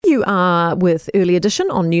you are with Early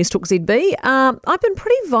Edition on News Talk ZB. I've been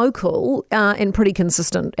pretty vocal and pretty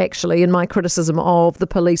consistent, actually, in my criticism of the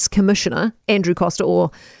police commissioner, Andrew Coster,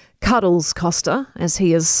 or Cuddles Coster, as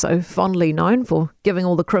he is so fondly known for giving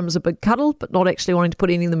all the crims a big cuddle, but not actually wanting to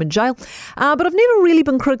put any of them in jail. But I've never really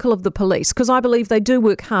been critical of the police because I believe they do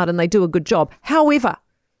work hard and they do a good job. However,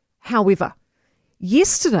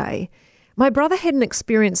 yesterday, my brother had an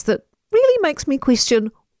experience that really makes me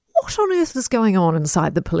question what on earth is going on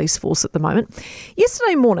inside the police force at the moment.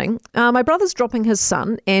 Yesterday morning, my brother's dropping his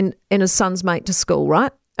son and his son's mate to school,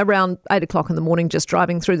 right? Around 8 o'clock in the morning, just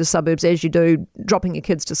driving through the suburbs as you do, dropping your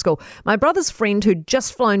kids to school. My brother's friend, who'd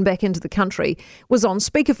just flown back into the country, was on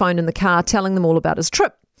speakerphone in the car telling them all about his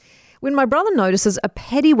trip. When my brother notices a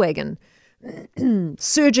paddy wagon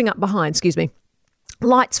surging up behind,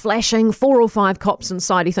 lights flashing, 4 or 5 cops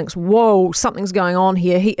inside. He thinks, whoa, something's going on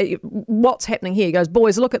here. What's happening here? He goes,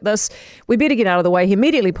 boys, look at this. We better get out of the way. He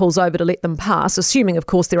immediately pulls over to let them pass, assuming, of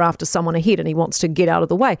course, they're after someone ahead and he wants to get out of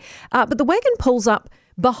the way. But the wagon pulls up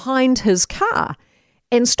behind his car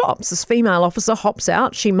and stops. This female officer hops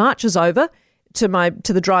out. She marches over to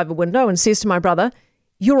the driver window and says to my brother,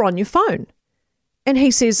 you're on your phone. And he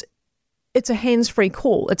says, it's a hands-free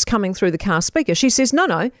call. It's coming through the car speaker. She says,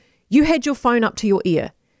 no, you had your phone up to your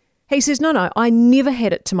ear. He says, no, I never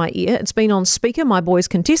had it to my ear. It's been on speaker. My boys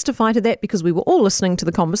can testify to that because we were all listening to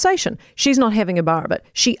the conversation. She's not having a bar of it.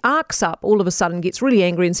 She arcs up all of a sudden, gets really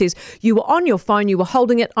angry and says, you were on your phone, you were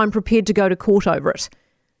holding it. I'm prepared to go to court over it.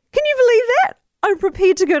 Can you believe that? I'm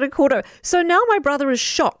prepared to go to court over. So now my brother is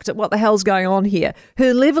shocked at what the hell's going on here.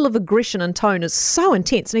 Her level of aggression and tone is so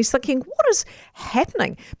intense. And he's thinking, what is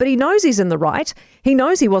happening? But he knows he's in the right. He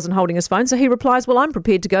knows he wasn't holding his phone. So he replies, well, I'm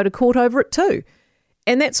prepared to go to court over it too.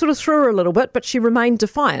 And that sort of threw her a little bit, but she remained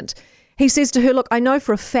defiant. He says to her, look, I know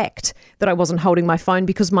for a fact that I wasn't holding my phone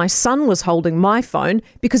because my son was holding my phone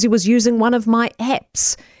because he was using one of my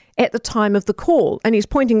apps at the time of the call. And he's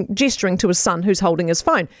gesturing to his son who's holding his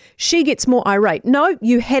phone. She gets more irate. No,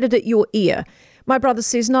 you had it at your ear. My brother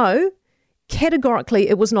says, no, categorically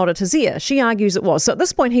it was not at his ear. She argues it was. So at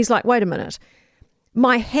this point, he's like, wait a minute.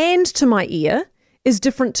 My hand to my ear is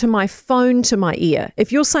different to my phone to my ear.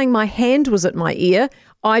 If you're saying my hand was at my ear,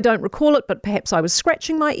 I don't recall it, but perhaps I was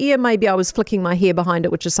scratching my ear. Maybe I was flicking my hair behind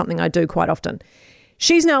it, which is something I do quite often.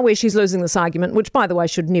 She's now where she's losing this argument, which, by the way,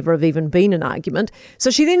 should never have even been an argument. So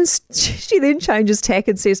she then changes tack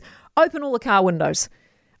and says, open all the car windows.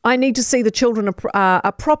 I need to see the children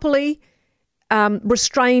are properly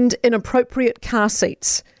restrained in appropriate car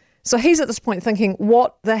seats. So he's at this point thinking,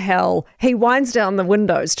 what the hell? He winds down the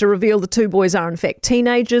windows to reveal the 2 boys are in fact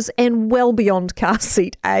teenagers and well beyond car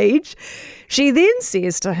seat age. She then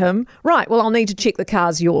says to him, right, well, I'll need to check the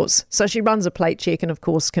car's yours. So she runs a plate check and, of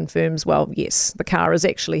course, confirms, well, yes, the car is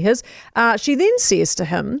actually his. She then says to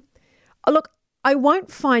him, look, I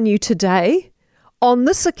won't fine you today. On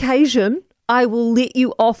this occasion, I will let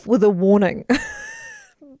you off with a warning.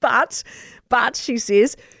 But, she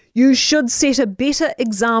says, you should set a better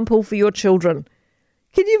example for your children.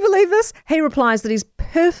 Can you believe this? He replies that he's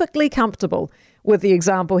perfectly comfortable with the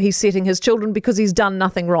example he's setting his children because he's done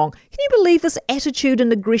nothing wrong. Can you believe this attitude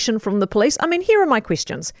and aggression from the police? I mean, here are my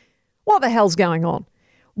questions. What the hell's going on?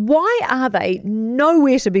 Why are they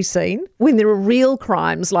nowhere to be seen when there are real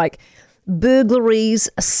crimes like burglaries,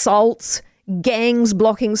 assaults, gangs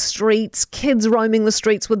blocking streets, kids roaming the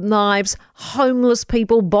streets with knives, homeless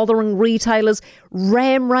people bothering retailers,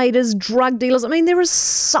 ram raiders, drug dealers? I mean, there is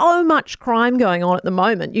so much crime going on at the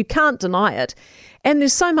moment. You can't deny it. And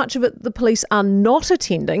there's so much of it the police are not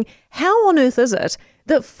attending. How on earth is it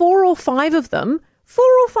that 4 or 5 of them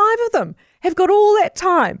have got all that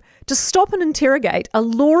time to stop and interrogate a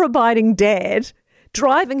law-abiding dad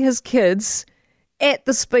driving his kids at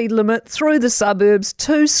the speed limit through the suburbs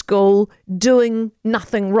to school, doing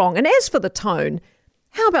nothing wrong? And as for the tone,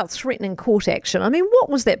 how about threatening court action? I mean, what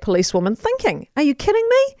was that policewoman thinking? Are you kidding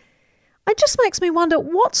me? It just makes me wonder,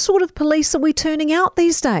 what sort of police are we turning out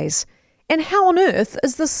these days? And how on earth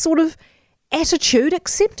is this sort of attitude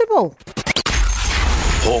acceptable?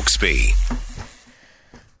 Hawkesby.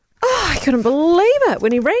 Oh, I couldn't believe it.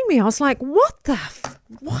 When he rang me, I was like,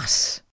 what?